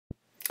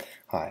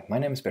Hi, my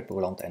name is Bert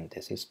Boerland and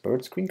this is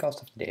Bert's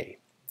Screencast of the Day.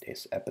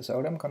 This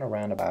episode I'm going to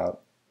rant about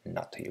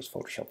not to use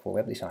Photoshop for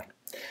web design.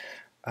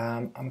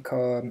 I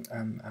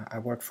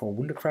work for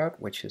Wunderkraut,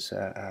 which is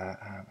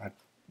an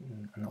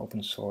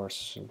open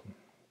source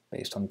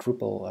based on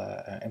Drupal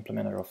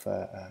implementer of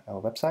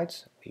our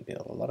websites. We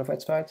build a lot of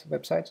websites.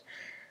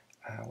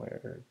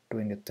 We're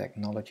doing the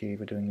technology,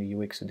 we're doing the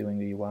UX, we're doing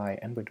the UI,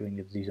 and we're doing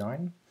the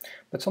design.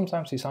 But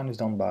sometimes design is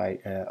done by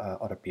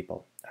other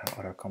people,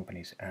 other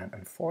companies, and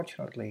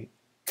unfortunately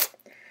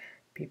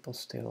people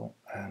still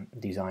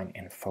design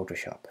in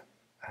Photoshop.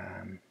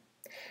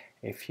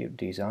 If you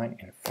design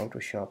in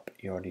Photoshop,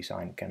 your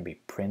design can be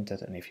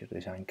printed, and if your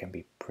design can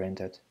be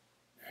printed,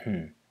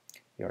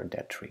 you're a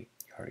dead tree.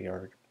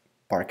 You're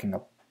barking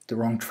up the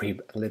wrong tree,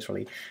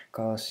 literally,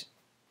 because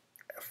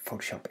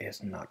Photoshop is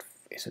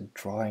a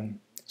drawing.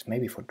 It's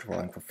maybe for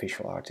drawing, for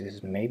visual art. It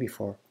is maybe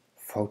for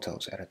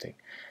photos editing,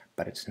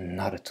 but it's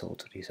not a tool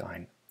to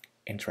design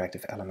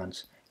interactive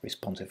elements,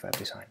 responsive web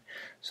design.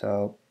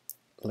 So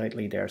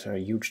lately there's a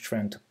huge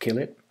trend to kill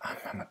it.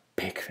 I'm a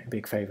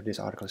big favorite. This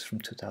article is from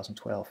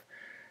 2012,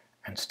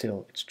 and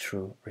still it's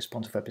true.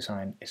 Responsive web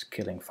design is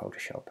killing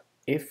Photoshop.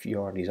 If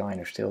your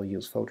designer still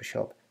uses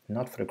Photoshop,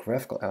 not for the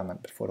graphical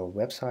element, but for the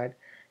website,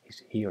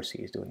 he or she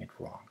is doing it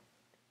wrong.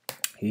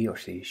 He or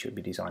she should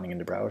be designing in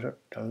the browser.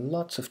 There are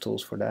lots of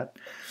tools for that.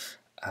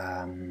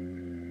 I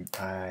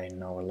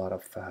know a lot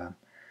of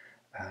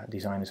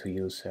designers who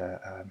use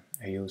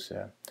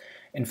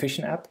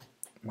InVision app.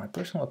 My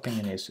personal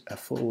opinion is a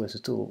fool is a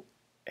tool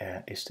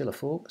is still a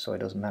fool, so it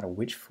doesn't matter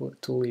which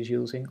tool he's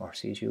using or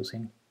she's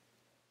using.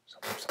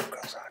 Some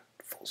girls are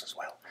fools as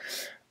well.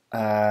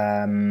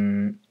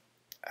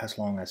 As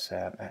long as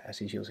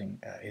he's using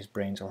his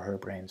brains or her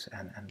brains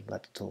and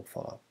let the tool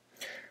follow.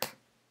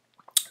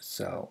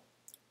 So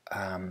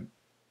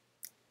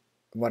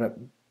what a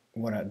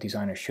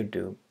designer should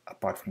do,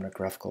 apart from the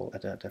graphical,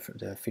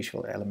 the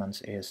visual elements,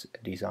 is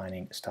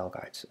designing style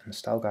guides. And a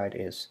style guide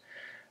is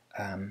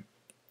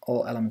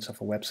all elements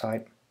of a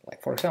website.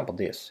 Like, for example,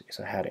 this is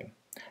a heading,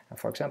 and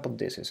for example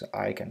this is an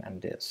icon,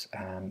 and this,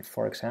 and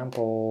for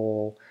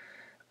example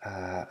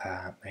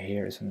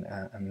here is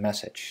a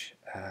message,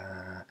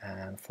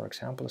 and for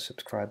example a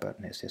subscribe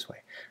button is this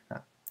way.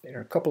 Now there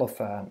are a couple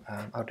of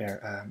out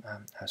there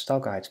style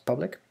guides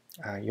public.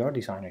 Your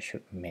designer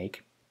should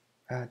make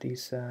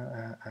these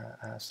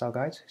style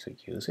guides, so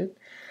use it.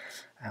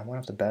 And one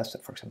of the best,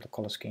 for example, the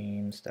color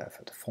schemes, the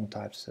font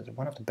types,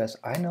 one of the best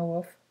I know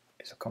of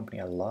is a company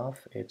I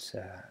love. It's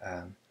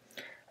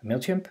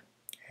MailChimp.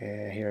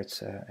 Here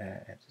it's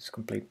a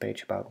complete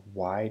page about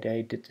why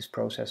they did this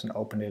process and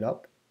opened it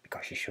up,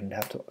 because you shouldn't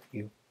have to.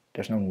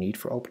 There's no need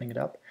for opening it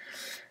up.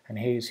 And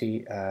here you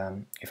see,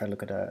 if I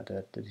look at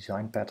the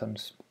design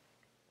patterns,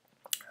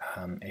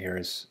 here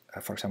is,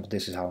 for example,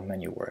 this is how a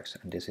menu works,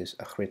 and this is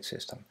a grid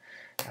system,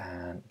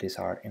 and these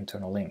are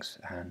internal links,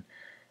 and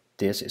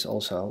this is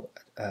also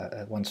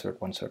 1/3,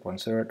 1/3,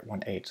 1/3,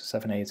 1/8,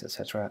 7/8,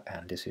 etc.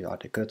 And this are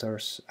the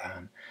gutters,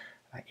 and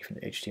even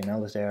the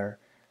HTML is there.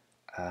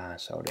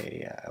 So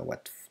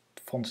what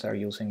fonts they're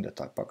using, the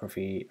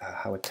typography,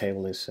 how a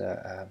table is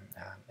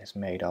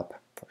made up.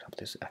 For example,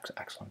 this is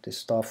excellent. This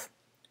stuff,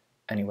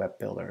 any web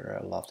builder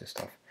loves this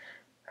stuff.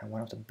 And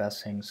one of the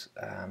best things,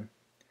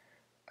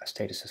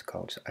 status as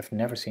codes. I've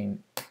never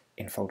seen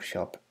in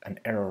Photoshop an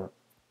error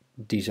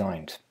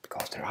designed,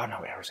 because there are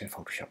no errors in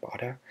Photoshop, are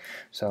there?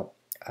 So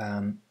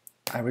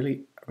I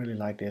really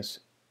like this.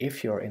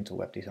 If you're into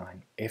web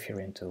design, if you're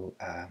into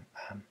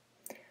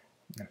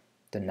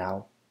the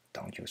now,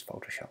 don't use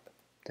Photoshop.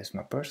 This is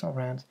my personal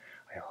rant.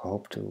 I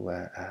hope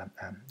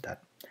that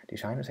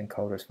designers and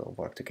coders will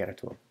work together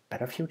to a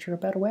better future, a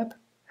better web,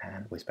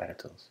 and with better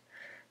tools.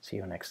 See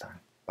you next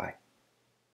time. Bye.